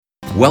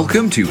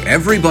Welcome to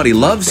Everybody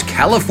Loves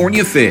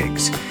California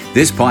Figs.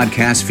 This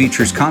podcast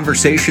features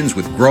conversations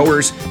with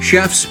growers,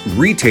 chefs,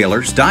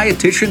 retailers,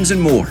 dietitians,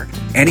 and more.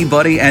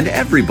 Anybody and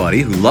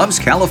everybody who loves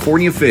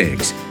California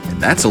figs.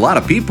 And that's a lot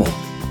of people.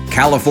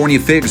 California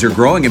figs are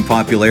growing in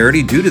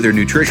popularity due to their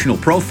nutritional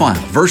profile,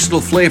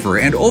 versatile flavor,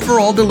 and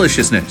overall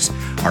deliciousness.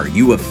 Are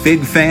you a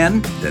fig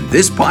fan? Then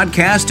this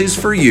podcast is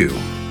for you.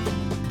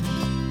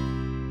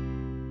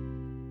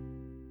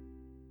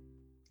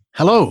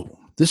 Hello,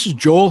 this is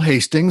Joel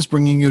Hastings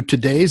bringing you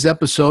today's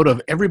episode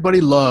of Everybody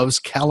Loves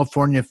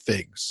California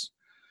Figs.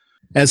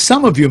 As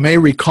some of you may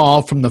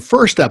recall from the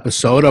first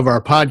episode of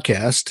our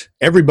podcast,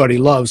 Everybody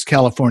Loves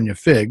California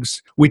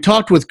Figs, we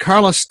talked with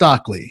Carla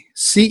Stockley,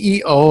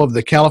 CEO of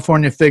the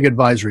California Fig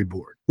Advisory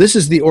Board. This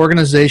is the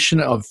organization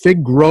of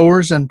fig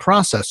growers and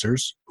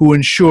processors who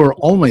ensure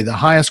only the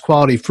highest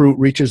quality fruit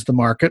reaches the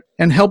market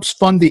and helps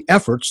fund the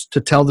efforts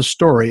to tell the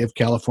story of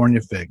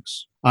California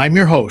figs. I'm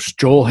your host,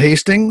 Joel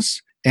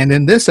Hastings, and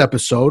in this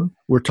episode,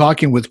 we're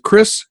talking with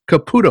Kris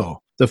Caputo,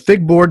 the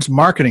Fig Board's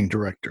marketing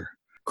director.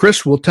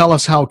 Kris will tell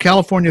us how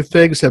California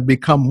figs have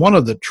become one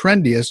of the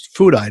trendiest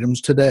food items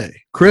today.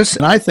 Kris,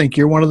 and I think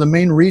you're one of the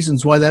main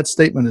reasons why that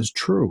statement is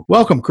true.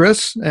 Welcome,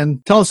 Kris,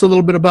 and tell us a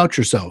little bit about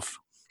yourself.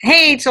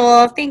 Hey,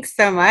 Joel, thanks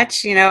so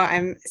much.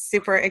 I'm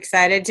super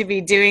excited to be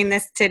doing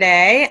this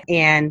today.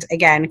 And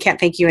again, can't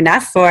thank you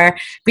enough for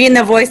being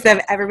the voice of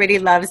Everybody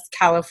Loves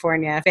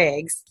California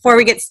Figs. Before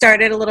we get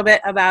started, a little bit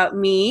about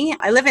me.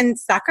 I live in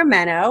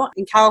Sacramento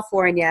in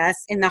California,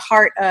 in the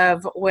heart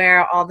of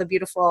where all the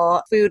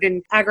beautiful food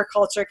and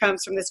agriculture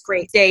comes from this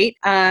great state.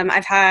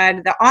 I've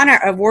had the honor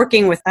of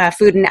working with a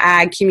food and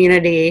ag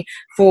community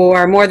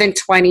for more than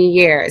 20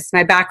 years.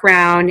 My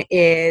background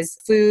is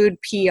food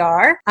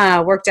PR,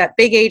 worked at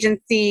big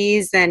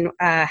agencies and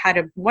had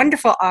a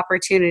wonderful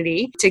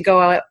opportunity to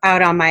go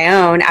out on my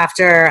own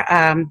after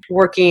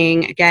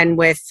working again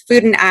with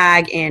food and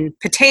ag in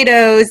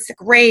potatoes,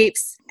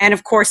 grapes, and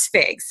of course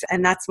figs.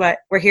 And that's what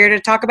we're here to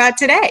talk about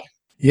today.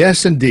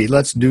 Yes, indeed.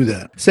 Let's do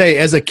that. Say,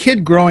 as a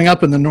kid growing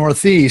up in the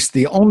Northeast,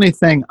 the only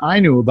thing I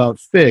knew about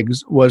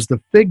figs was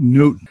the fig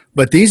Newton.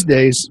 But these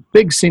days,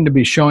 figs seem to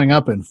be showing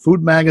up in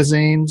food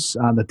magazines,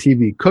 on the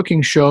TV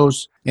cooking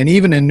shows, and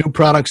even in new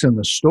products in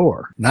the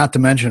store, not to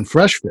mention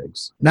fresh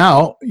figs.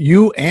 Now,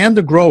 you and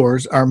the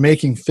growers are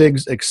making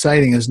figs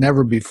exciting as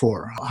never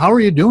before. How are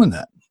you doing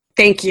that?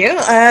 Thank you.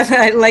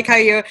 I like how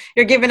you're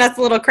giving us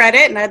a little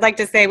credit, and I'd like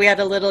to say we had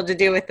a little to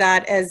do with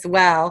that as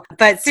well.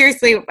 But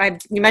seriously,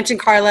 you mentioned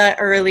Carla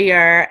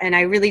earlier, and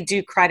I really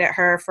do credit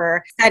her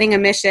for setting a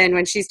mission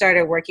when she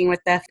started working with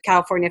the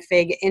California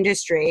fig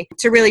industry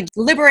to really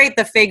liberate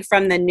the fig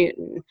from the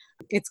Newton.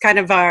 It's kind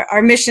of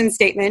our mission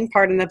statement,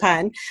 pardon the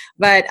pun,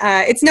 but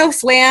it's no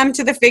slam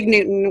to the fig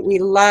Newton. We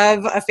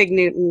love a fig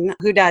Newton.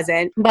 Who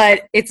doesn't?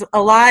 But it's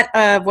a lot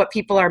of what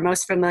people are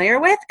most familiar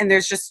with, and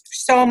there's just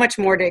so much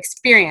more to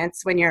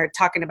experience when you're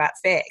talking about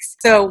figs.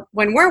 So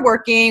when we're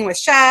working with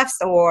chefs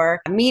or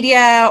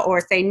media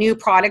or say new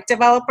product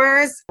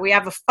developers, we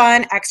have a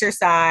fun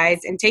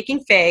exercise in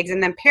taking figs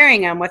and then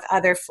pairing them with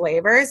other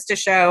flavors to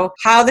show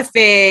how the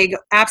fig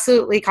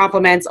absolutely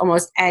complements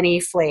almost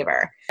any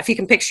flavor. If you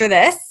can picture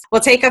this,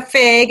 we'll take a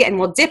fig and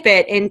we'll dip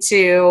it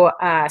into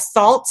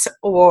salt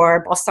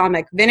or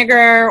balsamic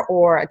vinegar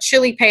or a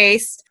chili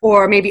paste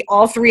or maybe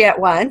all three at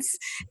once.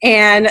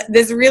 And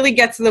this really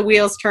gets the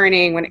wheels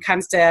turning when it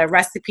comes to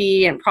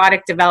recipe and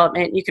product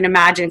development. You can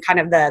imagine kind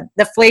of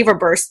the flavor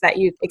burst that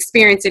you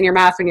experience in your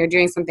mouth when you're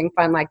doing something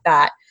fun like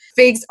that.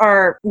 Figs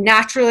are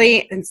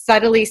naturally and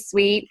subtly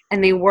sweet,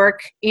 and they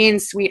work in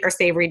sweet or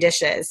savory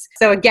dishes.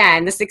 So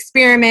again, this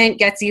experiment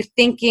gets you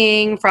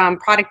thinking from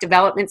product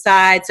development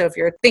side. So if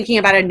you're thinking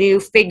about a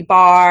new fig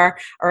bar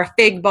or a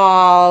fig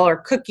ball or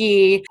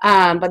cookie,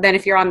 but then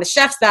if you're on the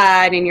chef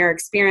side and you're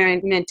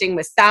experimenting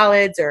with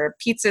salads or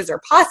pizzas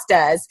or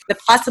pastas, the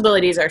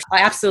possibilities are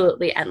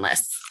absolutely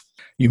endless.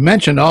 You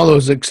mentioned all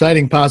those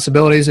exciting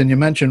possibilities and you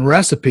mentioned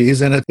recipes,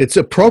 and it's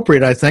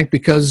appropriate, I think,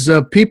 because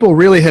people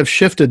really have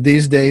shifted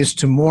these days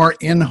to more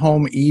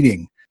in-home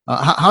eating.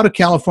 How do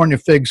California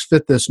figs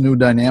fit this new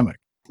dynamic?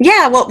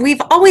 Yeah, well,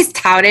 we've always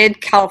touted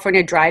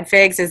California dried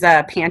figs as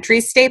a pantry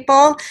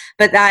staple,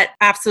 but that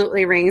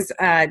absolutely rings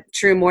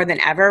true more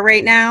than ever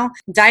right now.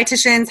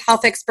 Dietitians,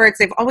 health experts,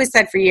 they've always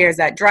said for years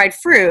that dried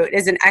fruit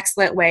is an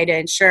excellent way to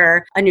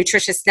ensure a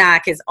nutritious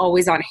snack is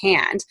always on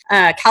hand.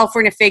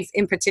 California figs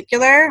in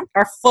particular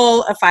are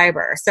full of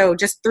fiber. So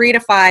just 3 to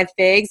 5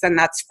 figs, and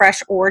that's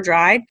fresh or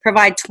dried,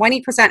 provide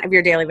 20% of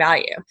your daily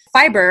value.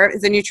 Fiber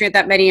is a nutrient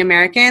that many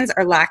Americans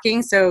are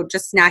lacking, so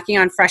just snacking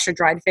on fresh or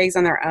dried figs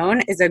on their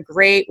own is a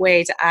great great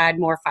way to add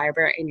more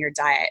fiber in your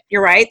diet.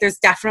 You're right. There's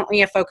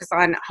definitely a focus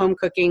on home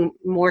cooking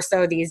more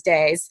so these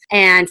days.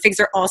 And figs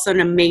are also an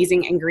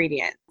amazing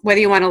ingredient. Whether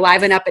you want to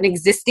liven up an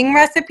existing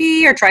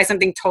recipe or try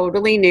something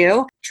totally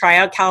new, try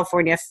out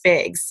California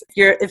Figs.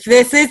 If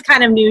this is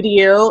kind of new to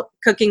you,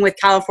 cooking with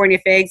California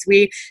Figs,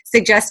 we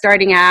suggest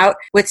starting out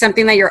with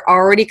something that you're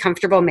already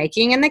comfortable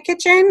making in the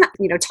kitchen.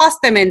 Toss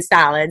them in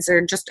salads,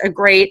 or just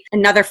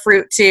another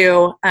fruit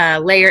to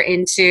layer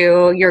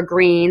into your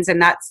greens,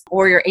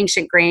 or your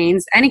ancient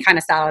grains, any kind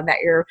of salad that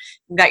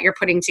you're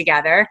putting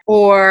together,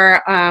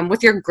 or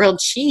with your grilled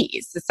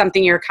cheese. It's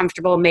something you're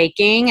comfortable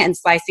making and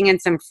slicing in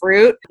some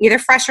fruit, either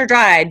fresh or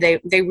dried.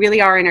 They really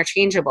are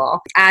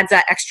interchangeable. Adds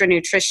that extra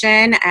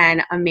nutrition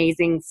and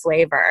amazing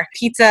flavor.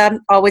 Pizza,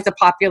 always a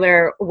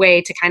popular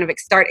way to kind of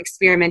start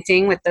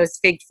experimenting with those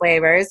fig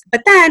flavors.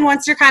 But then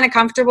once you're kind of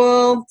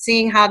comfortable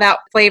seeing how that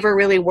flavor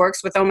really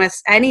works with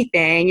almost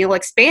anything, you'll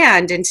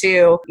expand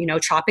into,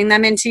 chopping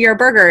them into your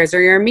burgers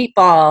or your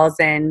meatballs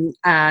and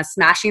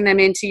smashing them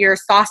into your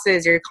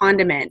sauces or your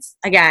condiments.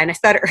 Again, I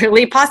said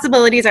early,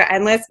 possibilities are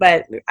endless,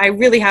 but I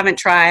really haven't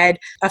tried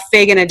a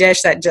fig in a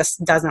dish that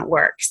just doesn't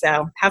work.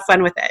 So have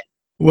fun with it.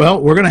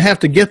 Well, we're going to have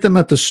to get them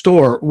at the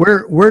store.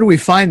 Where do we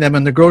find them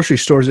in the grocery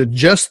store? Is it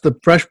just the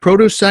fresh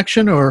produce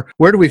section, or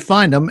where do we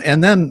find them?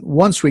 And then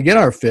once we get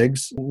our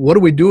figs, what do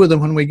we do with them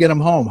when we get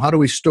them home? How do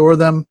we store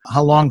them?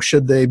 How long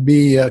should they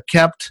be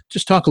kept?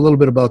 Just talk a little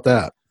bit about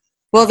that.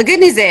 Well, the good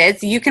news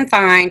is you can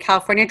find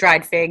California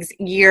dried figs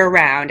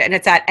year-round, and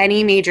it's at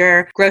any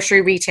major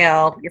grocery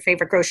retail, your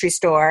favorite grocery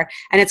store,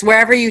 and it's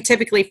wherever you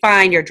typically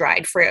find your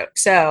dried fruit.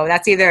 So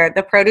that's either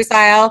the produce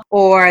aisle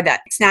or the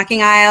snacking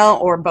aisle,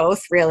 or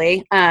both,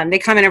 really. They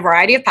come in a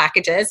variety of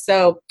packages.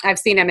 So I've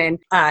seen them in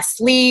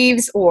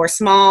sleeves or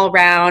small,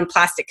 round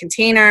plastic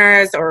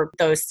containers, or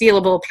those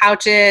sealable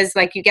pouches.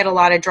 Like, you get a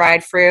lot of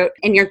dried fruit,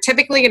 and you're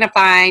typically going to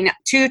find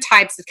two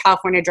types of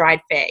California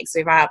dried figs.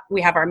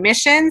 We have our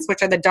missions,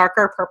 which are the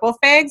darker purple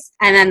figs,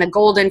 and then the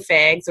golden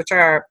figs, which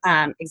are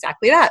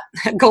exactly that,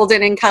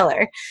 golden in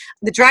color.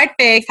 The dried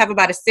figs have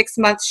about a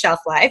 6-month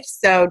shelf life,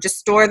 so just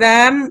store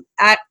them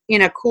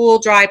in a cool,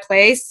 dry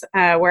place,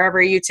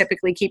 wherever you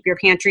typically keep your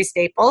pantry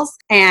staples,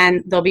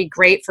 and they'll be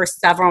great for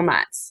several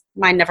months.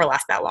 Mine never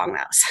last that long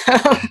though. So,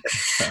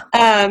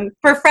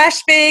 for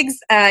fresh figs,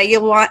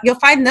 you'll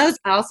find those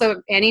also at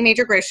any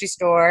major grocery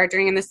store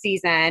during the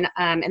season,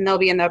 and they'll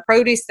be in the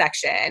produce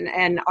section.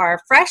 And our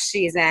fresh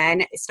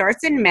season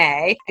starts in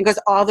May and goes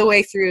all the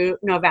way through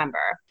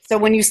November. So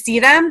when you see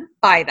them,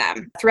 buy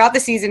them. Throughout the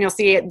season, you'll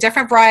see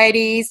different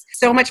varieties.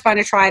 So much fun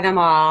to try them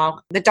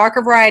all. The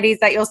darker varieties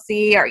that you'll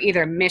see are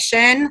either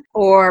Mission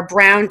or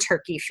brown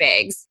turkey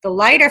figs. The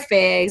lighter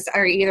figs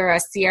are either a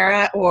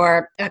Sierra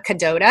or a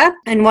Cadota.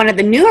 And one of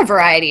the newer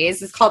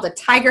varieties is called a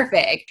tiger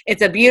fig.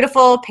 It's a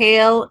beautiful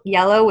pale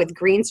yellow with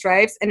green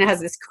stripes, and it has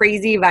this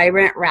crazy,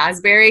 vibrant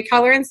raspberry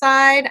color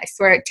inside. I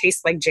swear it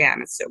tastes like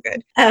jam. It's so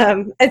good.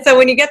 And so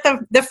when you get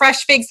the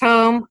fresh figs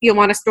home, you'll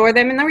want to store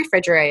them in the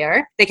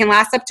refrigerator. They can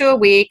last up to a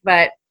week,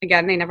 but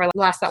again, they never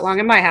last that long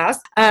in my house.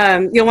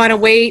 You'll want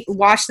to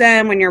wash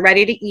them when you're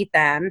ready to eat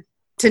them.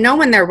 To know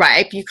when they're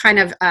ripe, you kind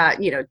of,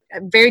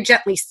 very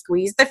gently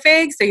squeeze the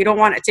fig. So you don't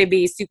want it to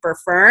be super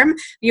firm.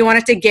 You want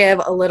it to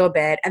give a little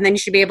bit, and then you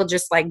should be able to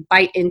just like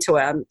bite into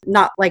them,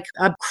 not like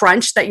a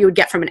crunch that you would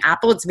get from an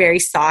apple. It's very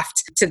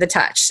soft to the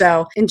touch.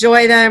 So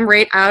enjoy them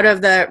right out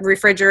of the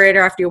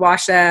refrigerator after you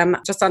wash them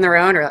just on their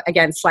own, or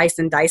again, slice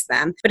and dice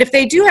them. But if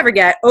they do ever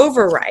get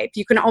overripe,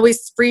 you can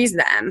always freeze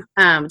them.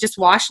 Just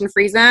wash and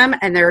freeze them,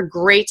 and they're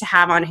great to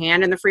have on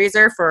hand in the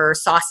freezer for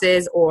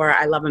sauces, or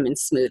I love them in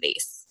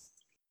smoothies.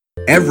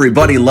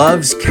 Everybody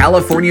Loves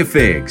California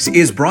Figs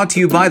is brought to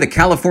you by the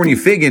California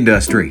fig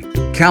industry.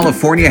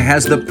 California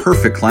has the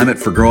perfect climate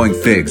for growing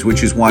figs,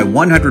 which is why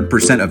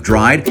 100% of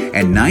dried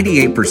and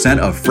 98%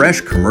 of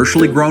fresh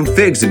commercially grown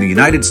figs in the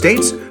United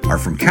States are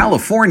from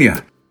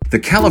California. The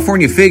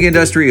California fig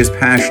industry is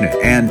passionate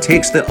and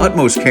takes the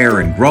utmost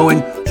care in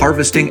growing,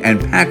 harvesting, and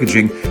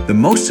packaging the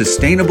most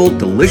sustainable,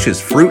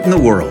 delicious fruit in the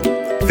world.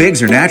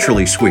 Figs are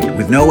naturally sweet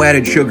with no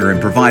added sugar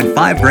and provide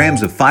 5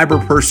 grams of fiber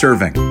per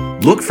serving.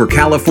 Look for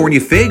California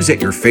Figs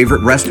at your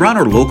favorite restaurant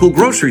or local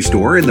grocery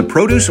store in the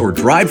produce or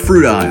dried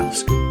fruit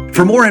aisles.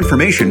 For more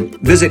information,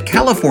 visit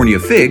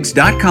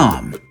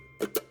californiafigs.com.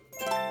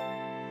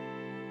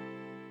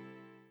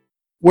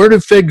 Where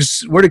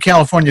do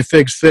California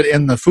figs fit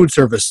in the food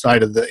service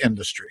side of the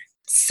industry?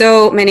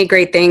 So many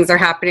great things are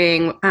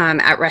happening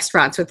at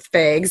restaurants with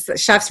figs.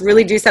 Chefs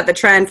really do set the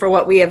trend for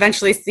what we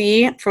eventually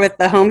see with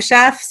the home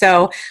chef.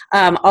 So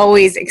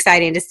always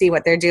exciting to see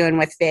what they're doing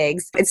with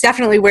figs. It's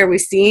definitely where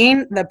we've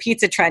seen the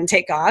pizza trend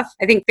take off.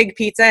 I think fig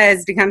pizza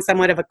has become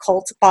somewhat of a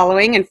cult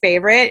following and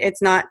favorite.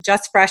 It's not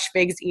just fresh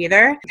figs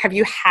either. Have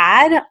you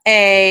had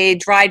a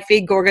dried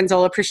fig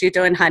gorgonzola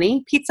prosciutto and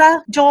honey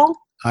pizza, Joel?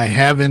 I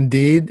have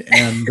indeed,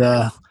 and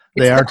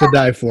they are to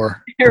die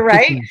for. You're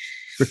right.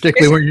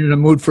 Particularly when you're in the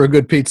mood for a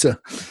good pizza.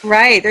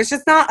 Right. There's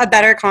just not a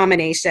it's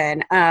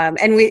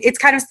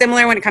kind of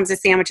similar when it comes to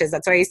sandwiches.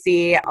 That's why you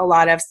see a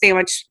lot of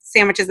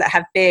sandwiches that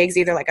have figs,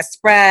 either like a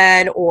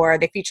spread or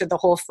they feature the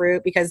whole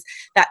fruit, because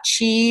that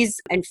cheese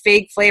and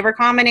fig flavor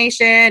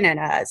combination and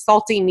a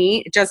salty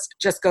meat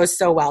just goes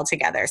so well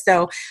together.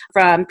 So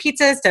from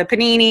pizzas to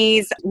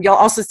paninis, you'll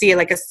also see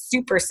like a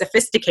super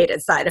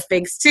sophisticated side of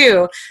figs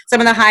too.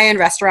 Some of the high-end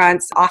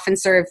restaurants often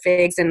serve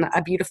figs in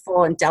a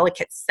beautiful and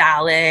delicate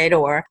salad,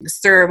 or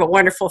serve a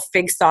wonderful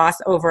fig sauce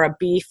over a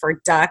beef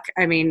or duck.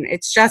 I mean,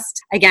 it's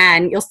just,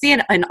 again, you'll see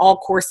it in all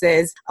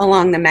courses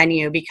along the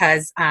menu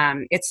because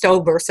it's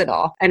so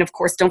versatile. And of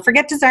course, don't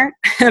forget dessert.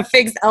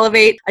 Figs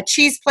elevate a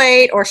cheese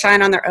plate or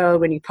shine on their own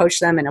when you poach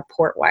them in a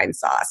port wine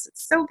sauce.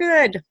 It's so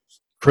good.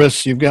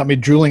 Kris, you've got me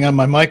drooling on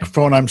my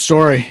microphone. I'm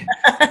sorry.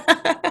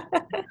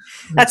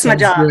 That's my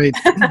job. Great.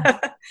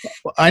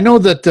 I know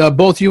that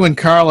both you and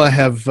Carla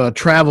have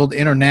traveled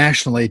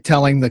internationally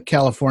telling the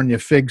California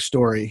fig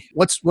story.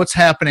 What's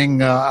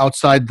happening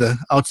outside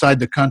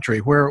the country?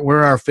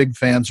 Where are fig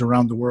fans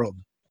around the world?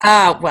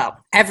 Well,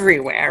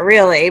 everywhere,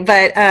 really.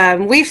 But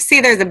we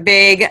see there's a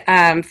big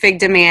fig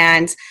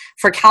demand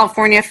for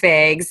California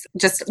figs,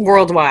 just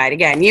worldwide.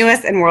 Again,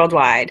 U.S. and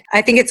worldwide.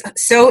 I think it's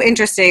so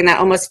interesting that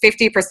almost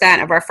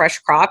 50% of our fresh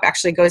crop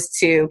actually goes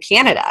to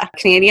Canada.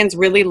 Canadians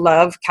really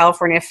love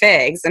California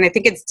figs, and I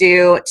think it's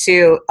due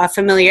to a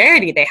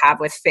familiarity they have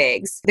with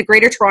figs. The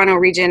Greater Toronto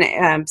region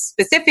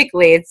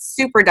specifically, it's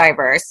super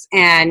diverse,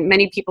 and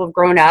many people have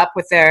grown up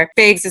with their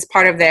figs as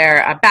part of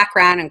their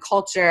background and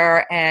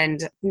culture,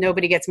 and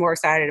nobody gets more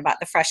excited about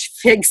the fresh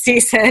fig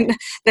season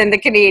than the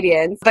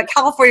Canadians. But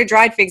California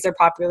dried figs are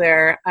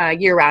popular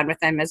year-round with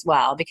them as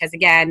well, because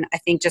again, I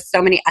think just so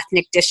many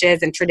ethnic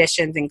dishes and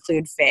traditions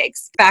include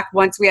figs. In fact,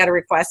 once we had a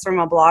request from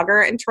a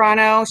blogger in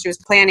Toronto. She was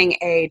planning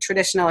a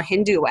traditional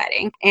Hindu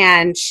wedding,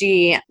 and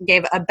she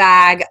gave a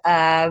bag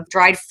of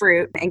dried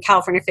fruit and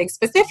California figs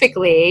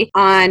specifically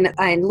in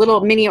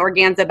little mini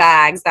organza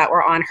bags that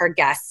were on her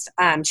guest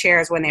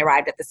chairs when they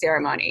arrived at the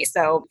ceremony.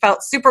 So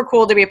felt super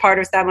cool to be a part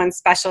of someone's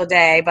special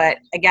day, but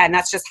again,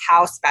 that's just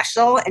how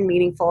special and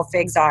meaningful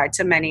figs are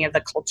to many of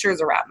the cultures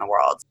around the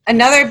world.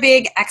 Another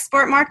big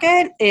export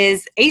market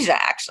is Asia,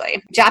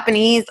 actually.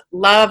 Japanese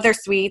love their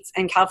sweets,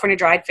 and California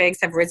dried figs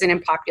have risen in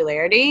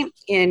popularity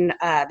in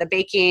the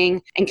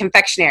baking and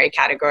confectionery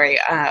category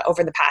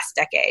over the past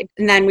decade.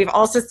 And then we've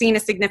also seen a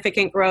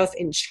significant growth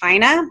in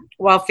China.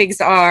 While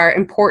figs are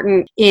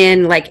important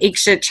in like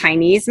ancient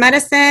Chinese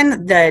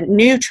medicine, the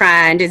new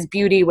trend is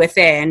beauty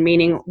within,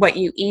 meaning what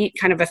you eat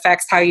kind of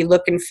affects how you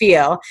look and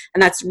feel.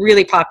 And that's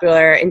really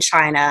popular in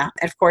China.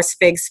 And of course,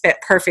 figs fit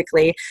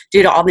perfectly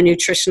due to all the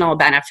nutritional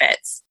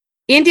benefits.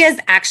 India is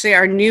actually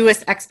our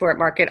newest export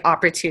market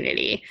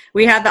opportunity.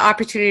 We had the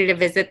opportunity to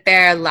visit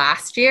there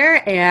last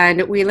year,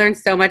 and we learned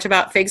so much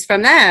about figs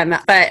from them,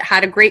 but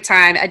had a great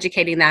time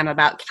educating them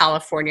about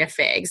California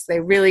figs.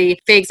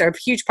 Figs are a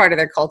huge part of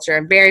their culture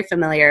and very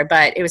familiar,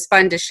 but it was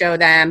fun to show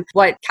them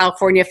what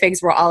California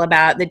figs were all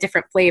about, the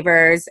different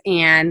flavors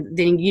and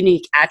the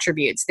unique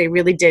attributes. They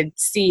really did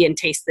see and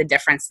taste the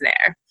difference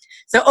there.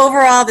 So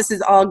overall, this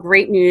is all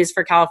great news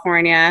for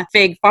California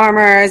fig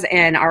farmers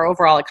and our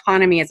overall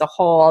economy as a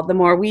whole. The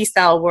more we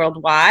sell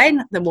worldwide,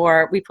 the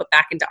more we put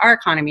back into our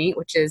economy,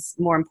 which is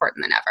more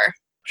important than ever.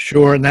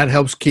 Sure, and that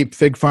helps keep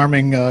fig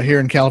farming here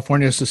in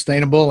California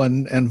sustainable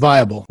and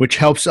viable, which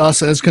helps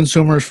us as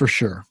consumers for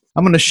sure.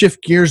 I'm going to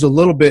shift gears a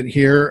little bit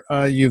here.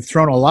 You've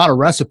thrown a lot of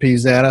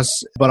recipes at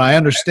us, but I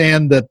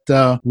understand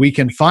that we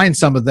can find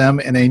some of them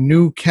in a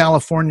new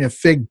California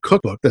Fig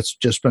Cookbook that's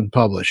just been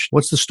published.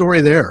 What's the story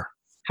there?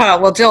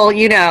 Well, Joel,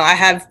 I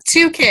have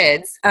 2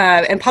 kids,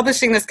 and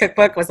publishing this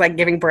cookbook was like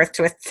giving birth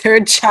to a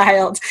 3rd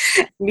child.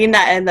 I mean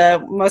that in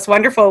the most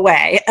wonderful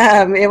way.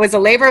 It was a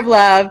labor of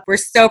love. We're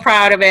so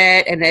proud of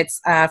it, and it's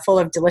full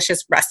of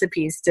delicious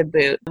recipes to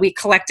boot. We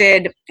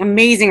collected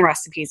amazing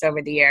recipes over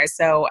the years,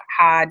 so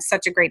had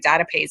such a great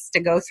database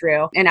to go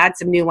through and add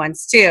some new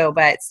ones too.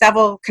 But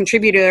several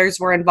contributors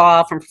were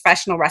involved, from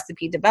professional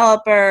recipe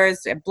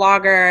developers, we have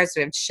bloggers,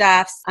 we have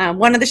chefs.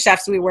 One of the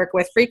chefs we work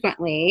with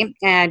frequently,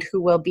 and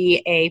who will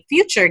be a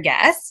future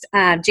guest,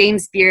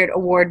 James Beard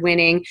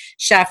award-winning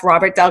chef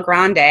Robert Del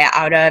Grande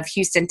out of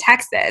Houston,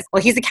 Texas.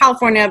 Well, he's a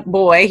California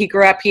boy. He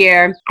grew up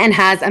here and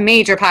has a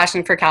major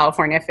passion for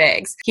California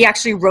figs. He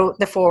actually wrote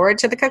the foreword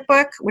to the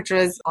cookbook, which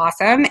was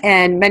awesome.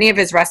 And many of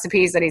his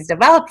recipes that he's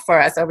developed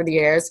for us over the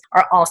years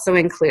are also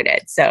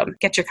included. So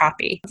get your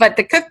copy. But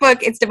the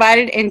cookbook, it's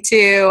divided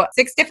into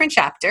 6 different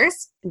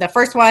chapters. The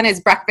first one is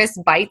breakfast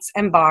bites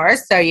and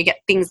bars. So you get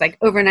things like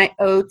overnight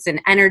oats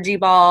and energy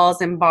balls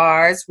and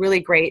bars.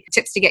 Really great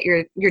tips to get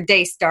your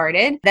day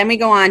started. Then we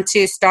go on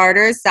to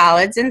starters,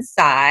 salads, and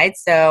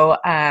sides. So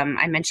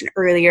I mentioned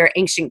earlier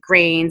ancient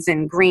grains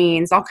and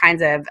greens, all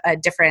kinds of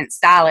different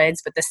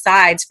salads, but the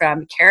sides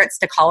from carrots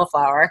to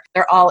cauliflower,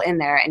 they're all in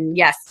there. And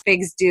yes,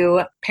 figs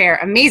do pair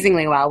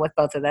amazingly well with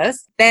both of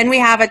those. Then we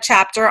have a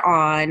chapter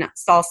on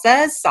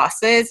salsas,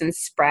 sauces, and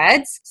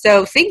spreads.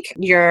 So think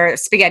your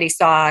spaghetti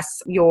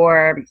sauce,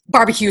 your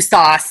barbecue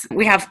sauce.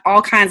 We have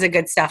all kinds of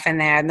good stuff in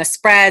there. And the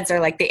spreads are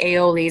like the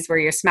aiolis where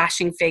you're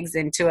smashing figs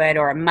into it,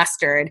 or a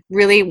mustard.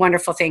 Really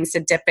wonderful things to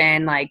dip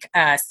in, like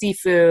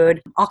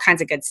seafood, all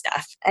kinds of good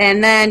stuff.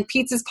 And then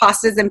pizzas,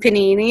 pastas, and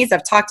paninis.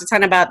 I've talked a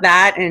ton about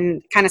that,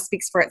 and kind of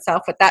speaks for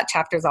itself what that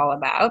chapter is all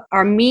about.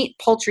 Our meat,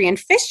 poultry, and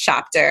fish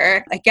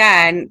chapter,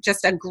 again,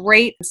 just a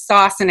great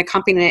sauce and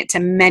accompaniment to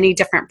many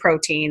different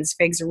proteins.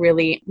 Figs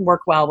really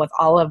work well with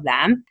all of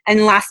them.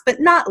 And last but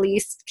not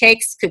least,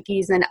 cakes,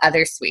 cookies, and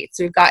other sweets.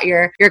 We've got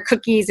your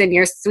cookies and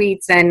your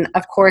sweets, and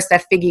of course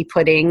a figgy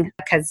pudding,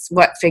 because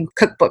what fig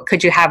cookbook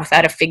could you have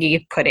without a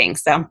figgy pudding?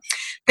 So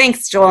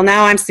thanks, Joel.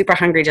 Now I'm super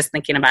hungry just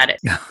thinking about it.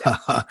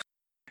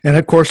 And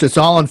of course, it's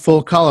all in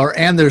full color,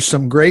 and there's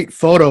some great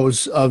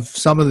photos of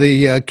some of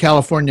the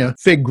California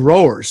fig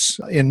growers,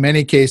 in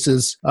many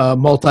cases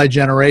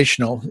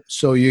multi-generational,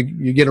 so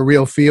you get a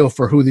real feel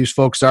for who these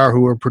folks are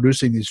who are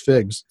producing these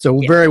figs.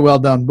 So very well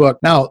done book.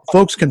 Now,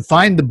 folks can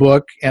find the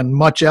book and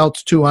much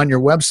else too on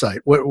your website.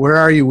 Where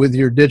are you with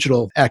your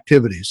digital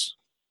activities?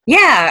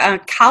 Yeah,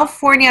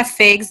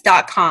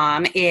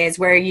 CaliforniaFigs.com is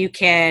where you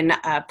can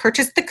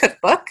purchase the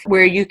cookbook,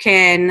 where you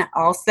can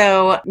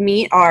also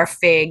meet our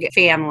fig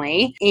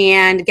family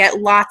and get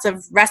lots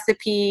of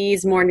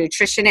recipes, more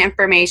nutrition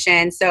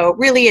information. So it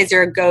really is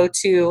your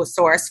go-to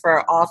source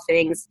for all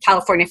things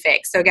California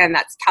Figs. So again,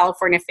 that's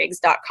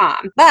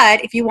CaliforniaFigs.com.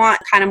 But if you want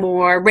kind of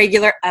more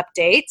regular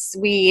updates,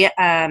 we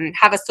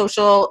have a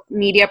social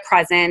media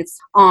presence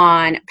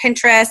on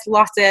Pinterest,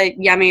 lots of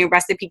yummy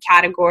recipe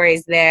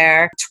categories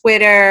there,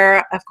 Twitter.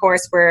 Of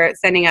course, we're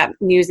sending up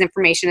news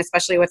information,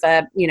 especially with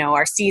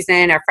our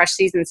season, our fresh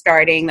season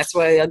starting. That's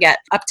where you'll get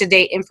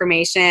up-to-date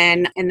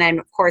information. And then,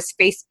 of course,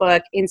 Facebook,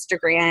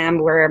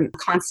 Instagram, we're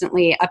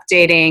constantly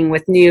updating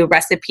with new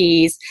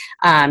recipes,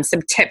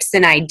 some tips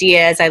and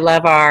ideas. I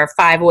love our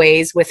 5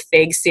 Ways with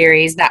Fig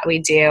series that we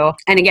do.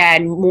 And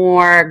again,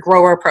 more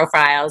grower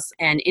profiles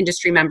and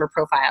industry member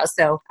profiles.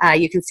 So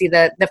you can see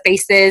the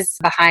faces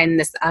behind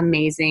this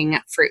amazing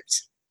fruit.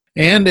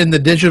 And in the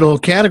digital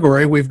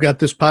category, we've got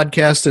this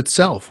podcast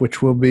itself,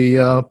 which will be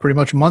pretty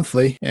much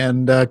monthly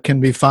and can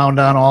be found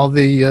on all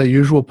the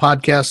usual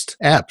podcast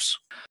apps.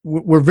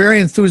 We're very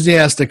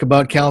enthusiastic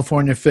about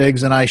California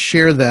Figs, and I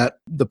share that.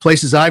 The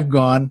places I've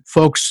gone,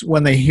 folks,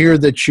 when they hear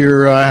that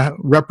you're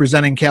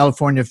representing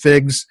California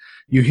Figs,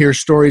 you hear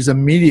stories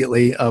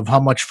immediately of how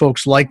much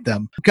folks like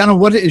them. Kind of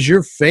what is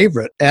your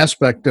favorite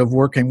aspect of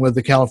working with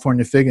the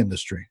California fig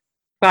industry?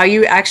 Well,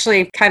 you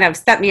actually kind of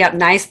set me up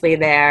nicely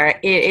there.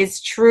 It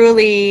is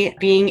truly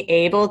being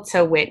able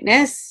to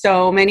witness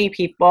so many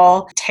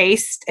people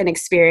taste and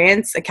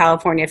experience a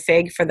California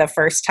fig for the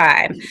first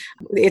time.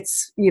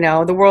 It's,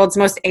 the world's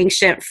most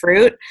ancient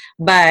fruit,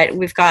 but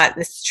we've got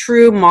this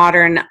true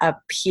modern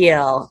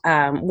appeal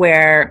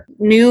where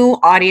new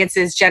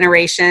audiences,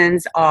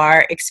 generations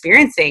are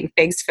experiencing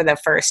figs for the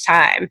first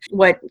time.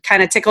 What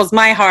kind of tickles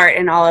my heart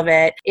in all of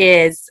it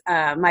is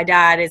my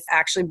dad is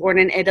actually born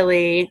in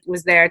Italy,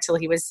 was there till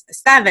he was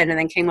 7 and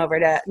then came over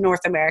to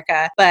North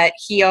America. But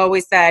he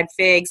always said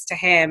figs to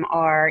him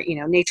are,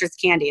 nature's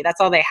candy.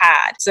 That's all they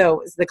had.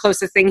 So it's the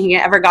closest thing he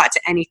ever got to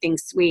anything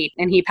sweet.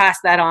 And he passed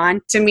that on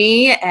to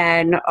me,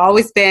 and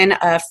always been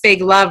a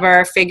fig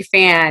lover, fig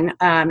fan.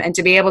 And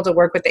to be able to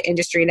work with the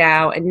industry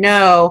now and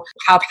know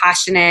how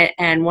passionate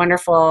and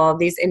wonderful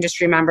these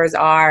industry members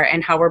are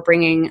and how we're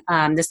bringing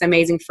this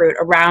amazing fruit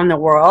around the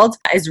world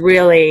is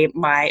really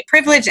my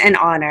privilege and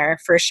honor,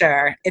 for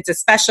sure. It's a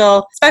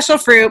special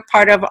fruit,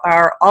 part of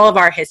all of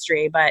our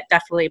history, but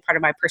definitely part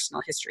of my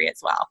personal history as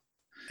well.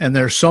 And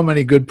there's so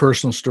many good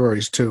personal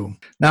stories too.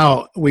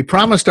 Now, we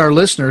promised our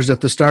listeners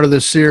at the start of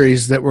this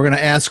series that we're going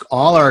to ask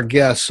all our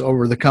guests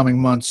over the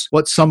coming months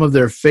what some of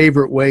their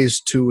favorite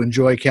ways to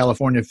enjoy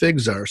California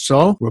figs are.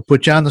 So we'll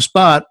put you on the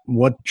spot.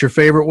 What's your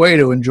favorite way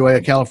to enjoy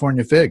a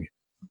California fig?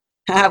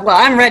 Well,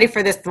 I'm ready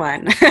for this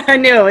one. I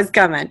knew it was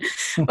coming.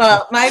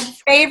 Well, my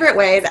favorite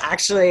way is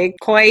actually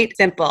quite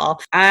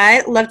simple.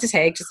 I love to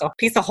take just a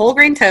piece of whole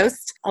grain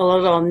toast, a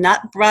little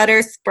nut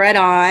butter spread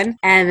on,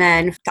 and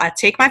then I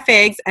take my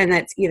figs, and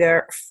it's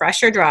either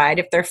fresh or dried.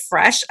 If they're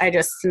fresh, I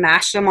just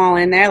smash them all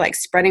in there, like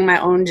spreading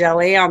my own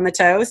jelly on the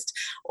toast.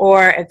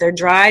 Or if they're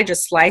dry,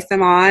 just slice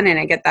them on, and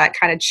I get that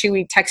kind of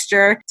chewy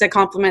texture to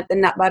complement the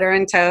nut butter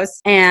and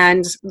toast.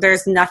 And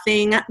there's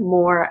nothing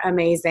more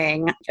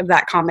amazing of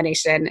that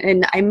combination.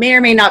 And I may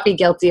or may not be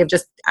guilty of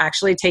just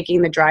actually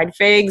taking the dried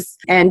figs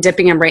and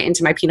dipping them right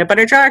into my peanut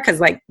butter jar,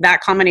 because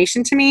that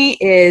combination to me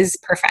is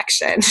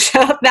perfection.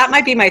 So that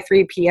might be my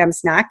 3 p.m.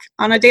 snack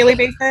on a daily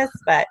basis.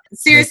 But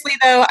seriously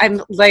though,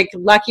 I'm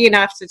lucky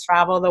enough to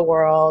travel the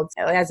world,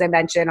 as I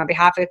mentioned, on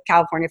behalf of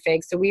California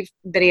Figs. So we've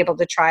been able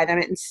to try them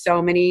in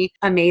so many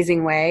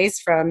amazing ways,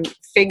 from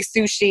fig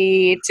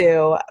sushi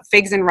to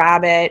figs and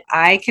rabbit.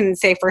 I can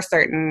say for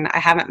certain I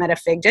haven't met a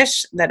fig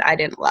dish that I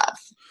didn't love.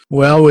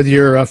 Well, with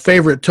your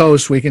favorite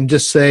toast, we can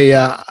just say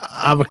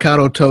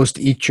avocado toast,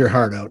 eat your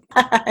heart out.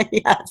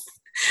 Yes,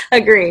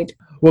 agreed.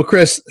 Well,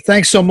 Kris,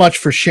 thanks so much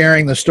for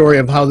sharing the story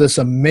of how this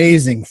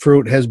amazing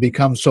fruit has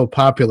become so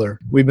popular.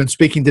 We've been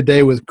speaking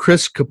today with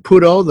Kris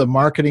Caputo, the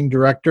Marketing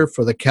Director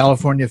for the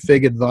California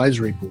Fig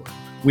Advisory Board.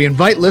 We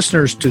invite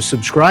listeners to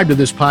subscribe to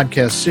this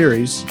podcast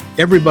series,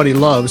 Everybody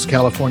Loves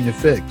California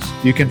Figs.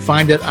 You can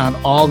find it on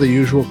all the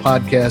usual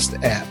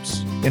podcast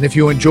apps. And if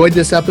you enjoyed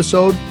this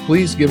episode,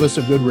 please give us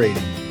a good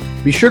rating.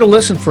 Be sure to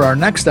listen for our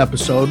next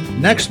episode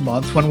next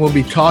month when we'll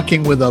be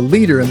talking with a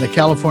leader in the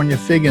California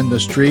fig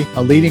industry,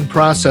 a leading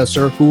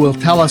processor who will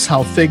tell us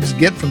how figs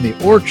get from the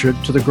orchard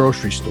to the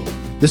grocery store.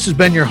 This has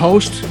been your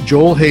host,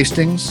 Joel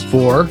Hastings,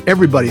 for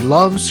Everybody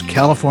Loves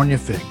California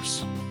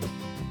Figs.